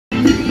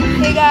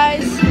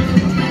guys,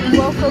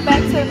 welcome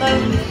back to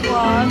another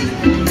vlog,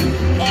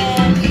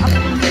 and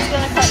I'm just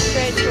gonna cut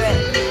straight to it.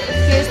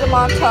 Here's the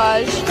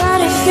montage.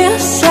 But it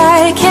feels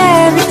like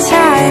every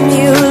time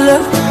you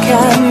look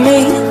at me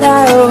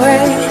that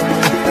way,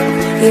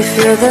 you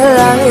feel the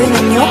love in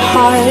your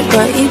heart,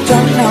 but you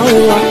don't know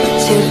what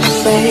to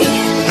say.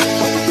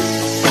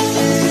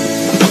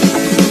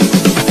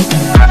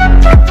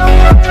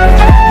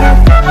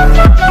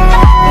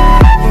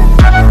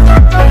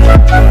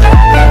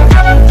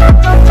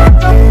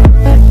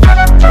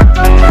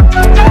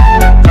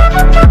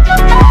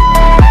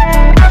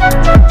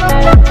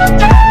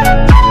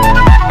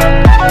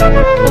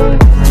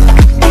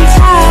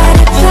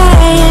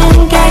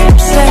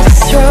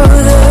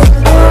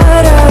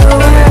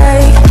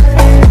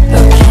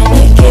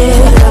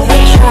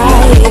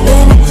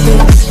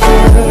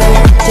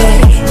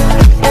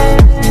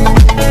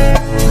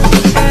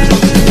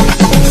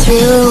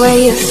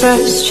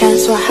 First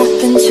chance, what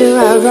happened to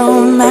our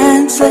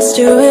romance? Let's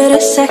do it a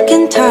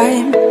second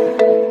time.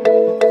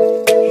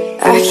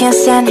 I can't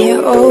stand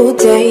here all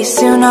day,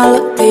 soon I'll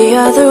look the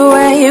other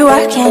way.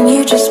 Why can't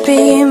you just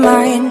be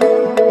mine?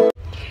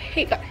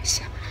 Hey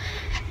guys,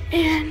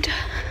 and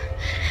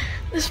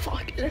this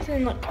vlog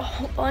isn't like a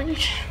whole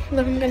bunch, but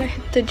I'm gonna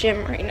hit the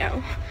gym right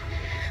now.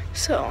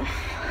 So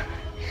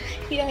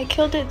yeah, I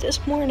killed it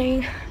this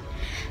morning,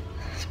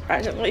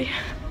 surprisingly.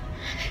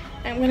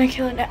 I'm gonna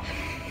kill it now.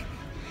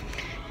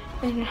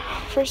 And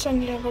first I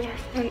need to go to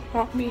my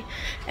mommy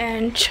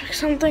and check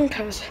something,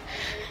 cause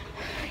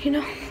you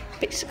know,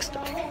 basic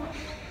stuff.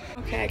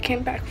 Okay, I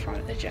came back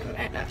from the gym,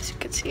 and as you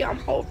can see, I'm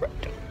all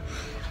red.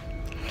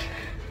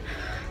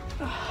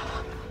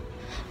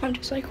 I'm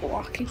just like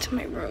walking to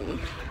my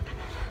room,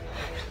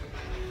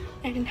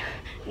 and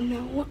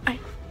no, I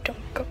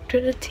don't go to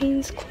the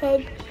teens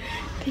club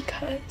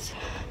because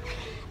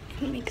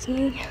it makes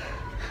me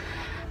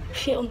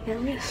feel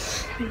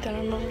nervous that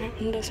I'm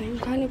around the same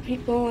kind of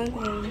people as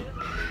them,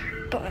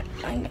 but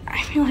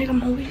I feel like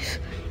I'm always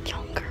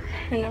younger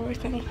and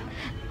everything,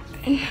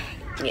 and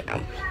yeah.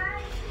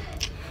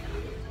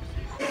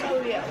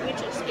 So yeah, we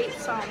just ate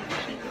some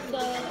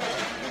pizza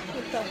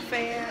with the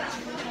fan.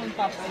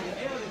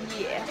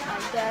 Yeah, my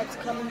dad's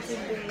coming to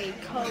bring me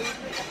Coke.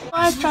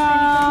 I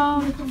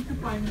found.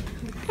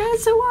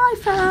 It's a I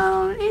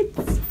found.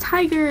 It's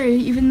Tiger,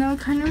 even though it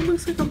kind of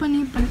looks like a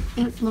bunny, but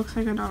it looks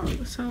like a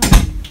dog. So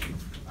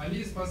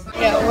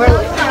yeah, we're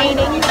like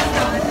painting.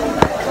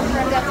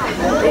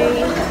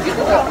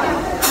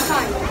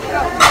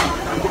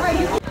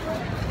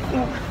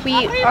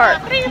 We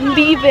are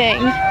leaving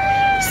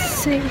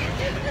St.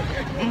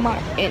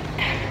 Martin.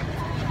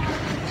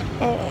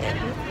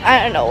 I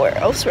don't know where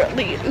else we're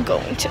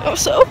going to,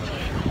 so.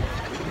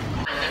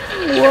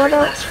 What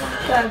up?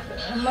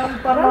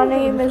 My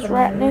name is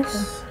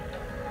Ratness,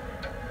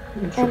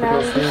 and I'm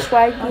the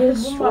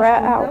swaggiest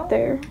rat out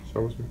there.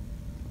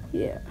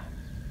 Yeah.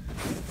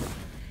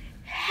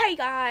 Hey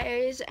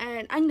guys,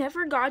 and I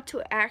never got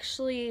to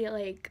actually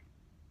like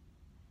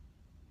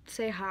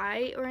say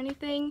hi or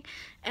anything,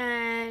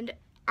 and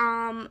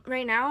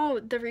right now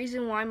the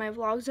reason why my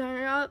vlogs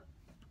aren't up,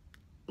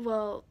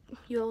 well,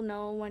 you'll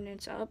know when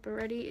it's up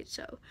already.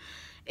 So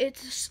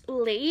it's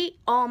late,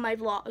 all my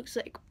vlogs,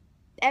 like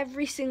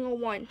every single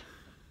one.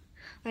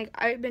 Like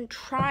I've been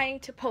trying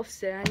to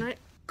post it and I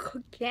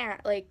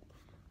can't, like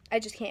I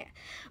just can't.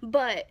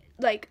 But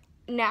like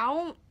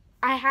now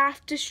I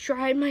have to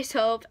strive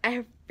myself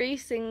every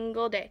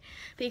single day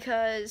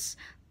because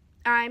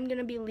I'm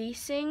gonna be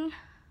leasing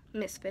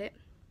Misfit,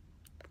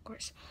 of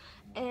course.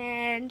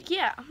 And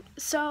yeah,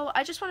 so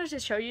I just wanted to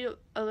show you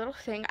a little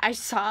thing I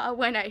saw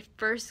when I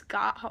first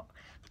got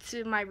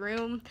to my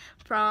room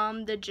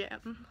from the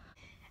gym.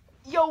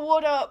 Yo,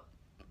 what up?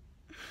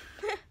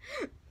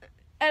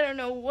 I don't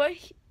know what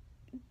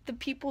the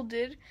people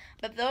did,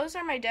 but those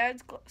are my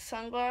dad's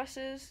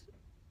sunglasses.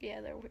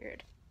 Yeah, they're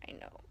weird, I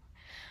know.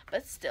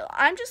 But still,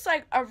 I'm just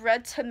like a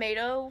red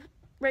tomato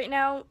right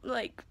now.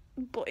 Like,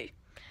 boy,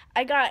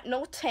 I got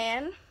no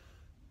tan.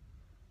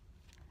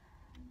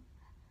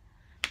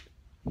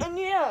 And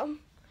yeah,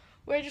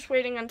 we're just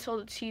waiting until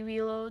the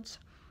TV loads.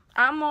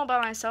 I'm all by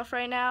myself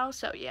right now,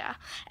 so yeah.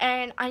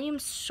 And I am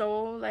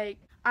so, like,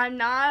 I'm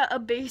not a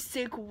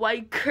basic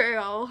white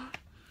girl,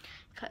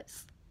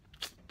 cause,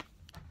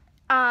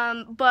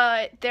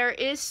 but there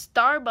is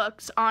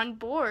Starbucks on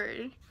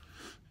board.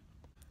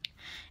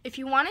 If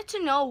you wanted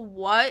to know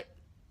what,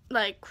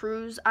 like,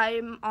 cruise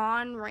I'm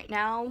on right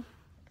now,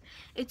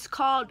 it's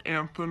called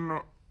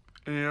Anthem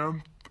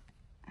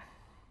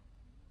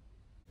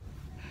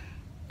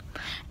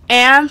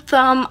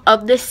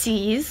of the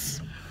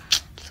Seas.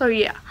 So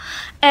yeah,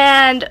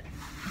 and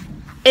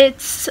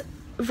it's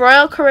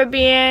Royal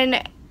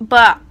Caribbean,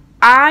 but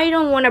I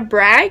don't want to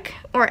brag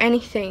or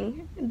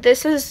anything.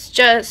 This is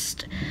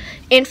just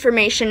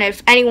information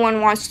if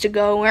anyone wants to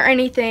go or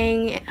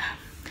anything.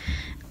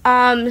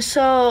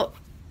 So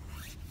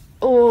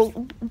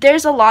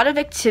there's a lot of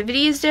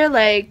activities there,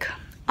 like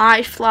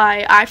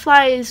iFly.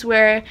 iFly is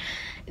where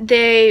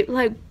they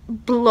like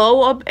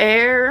blow up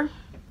air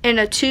in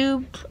a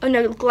tube, in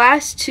a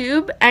glass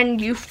tube,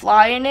 and you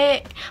fly in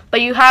it,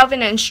 but you have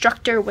an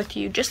instructor with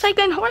you, just like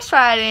in horse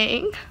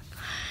riding.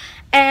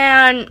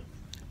 And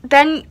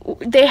then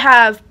they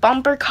have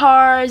bumper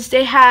cars,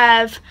 they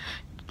have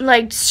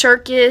like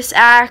circus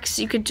acts,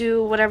 you could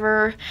do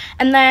whatever.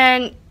 And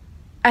then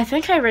I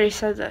think I already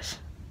said this.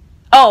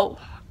 Oh,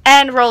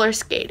 and roller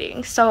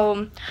skating.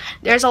 So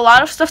there's a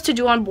lot of stuff to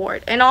do on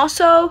board. And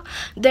also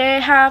they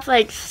have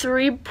like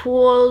 3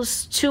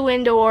 pools, 2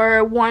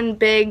 indoor, 1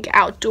 big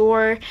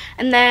outdoor,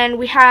 and then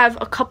we have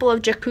a couple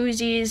of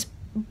jacuzzis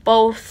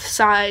both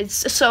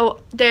sides.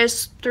 So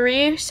there's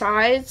 3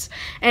 sides,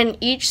 and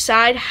each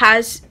side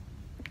has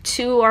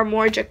 2 or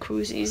more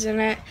jacuzzis in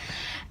it.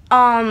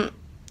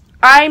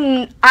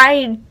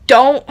 I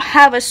don't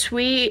have a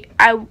suite.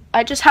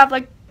 I just have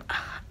like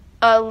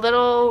a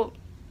little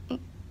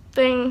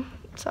thing.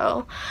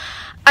 So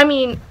I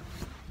mean,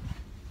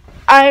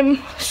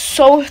 I'm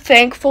so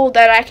thankful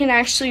that I can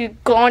actually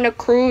go on a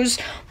cruise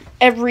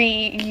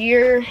every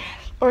year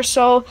or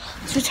so.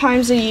 2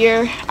 times a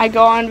year I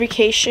go on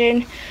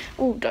vacation.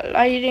 Ooh, the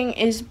lighting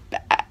is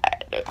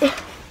bad.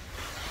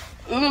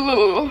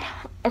 Ooh.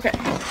 Okay.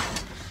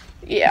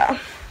 Yeah.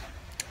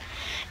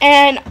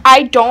 And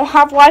I don't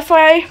have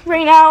Wi-Fi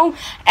right now,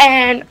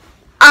 and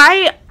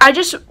I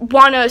just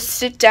want to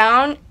sit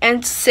down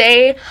and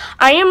say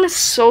I am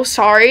so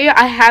sorry.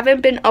 I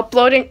haven't been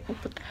uploading.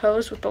 What the hell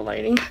is with the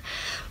lighting?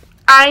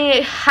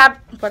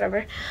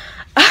 Whatever.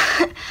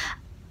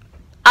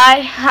 I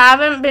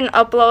haven't been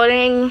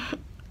uploading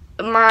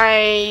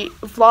my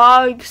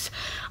vlogs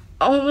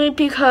only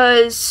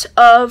because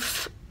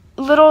of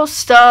little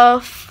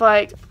stuff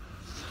like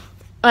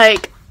I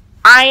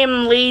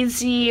am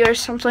lazy or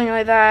something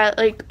like that.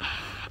 Like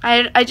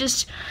I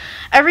just,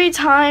 every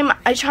time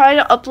I try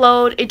to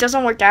upload, it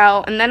doesn't work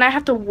out, and then I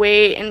have to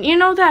wait, and you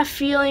know that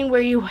feeling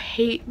where you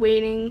hate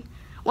waiting?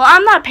 Well,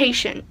 I'm not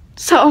patient,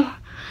 so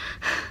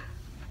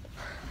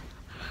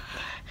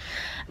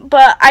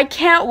but I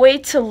can't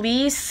wait to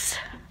lease.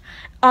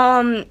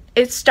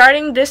 It's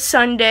starting this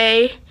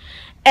Sunday,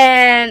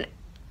 and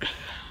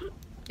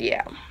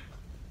yeah.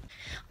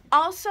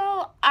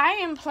 Also, I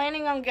am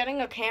planning on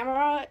getting a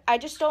camera. I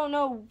just don't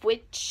know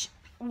which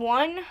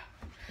one.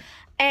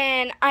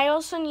 And I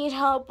also need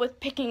help with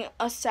picking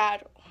a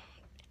saddle.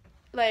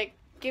 Like,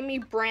 give me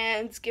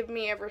brands, give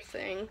me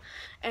everything,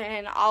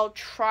 and I'll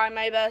try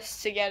my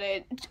best to get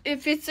it.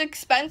 If it's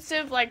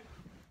expensive, like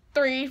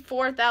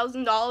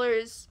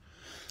 $3,000-$4,000,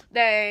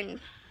 then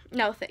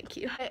no thank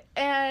you.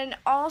 And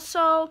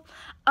also,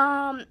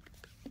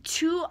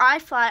 to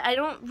iFly, I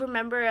don't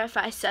remember if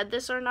I said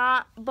this or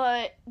not,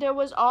 but there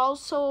was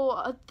also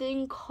a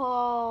thing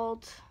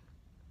called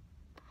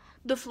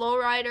the Flow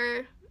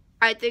Rider.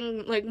 I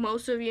think like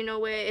most of you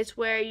know it. It's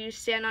where you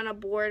stand on a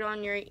board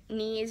on your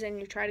knees and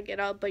you try to get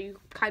up, but you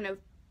kind of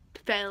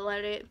fail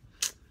at it.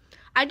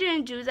 I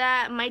didn't do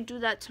that. I might do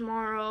that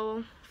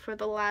tomorrow for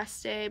the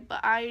last day, but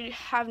I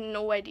have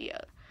no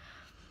idea.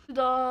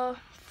 The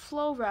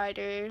Flow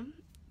Rider,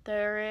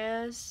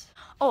 there is,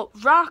 oh,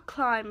 rock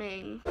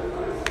climbing.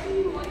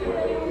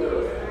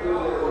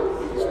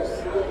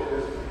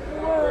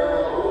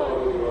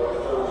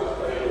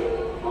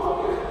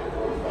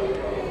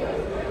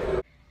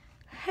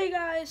 Hey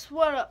guys,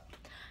 what up?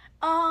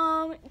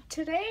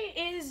 Today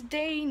is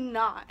day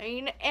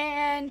 9,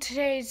 and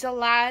today's the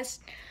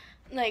last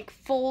like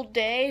full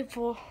day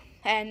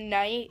and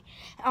night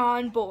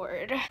on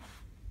board.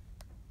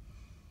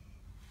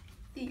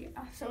 Yeah,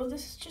 so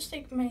this is just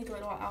like my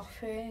little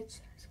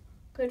outfits.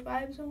 Good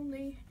vibes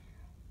only.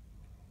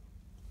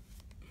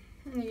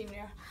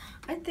 Yeah,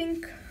 I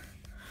think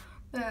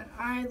that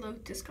I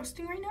look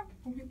disgusting right now,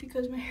 only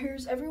because my hair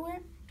is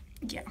everywhere.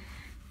 Yeah.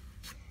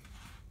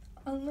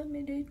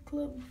 Unlimited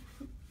club.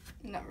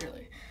 Not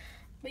really.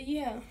 But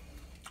yeah.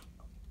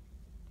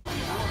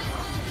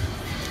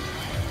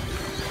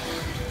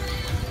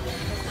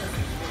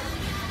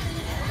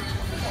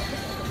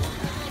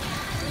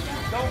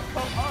 Don't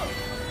come up.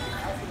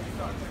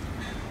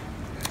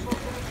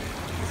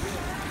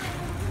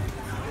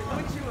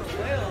 Put you a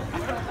whale. I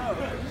don't know.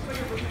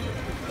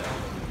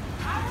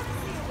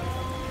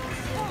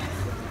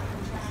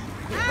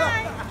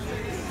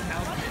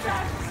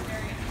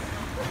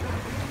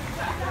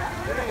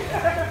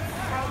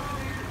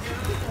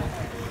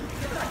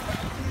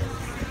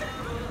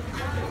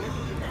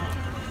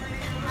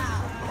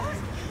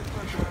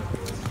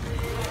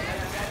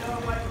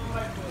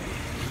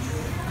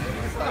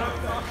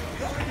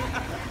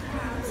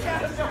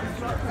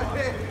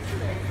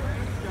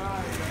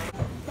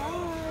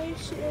 Bye,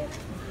 shit.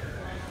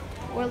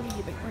 We're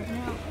leaving right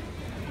now.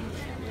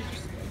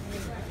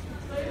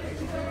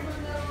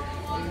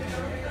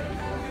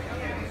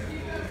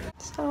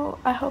 So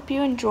I hope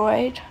you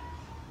enjoyed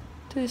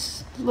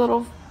this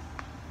little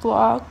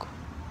vlog,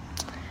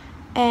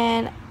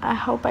 and I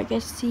hope I can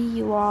see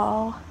you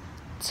all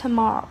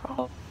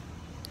tomorrow.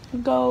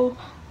 Go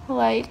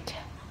like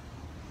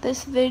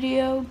this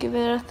video, give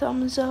it a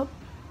thumbs up,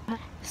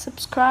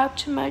 subscribe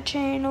to my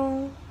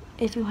channel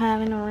if you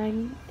haven't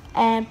already,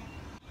 and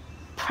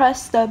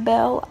press the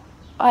bell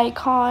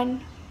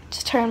icon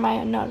to turn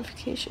my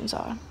notifications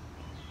on.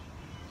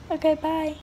 Okay, bye.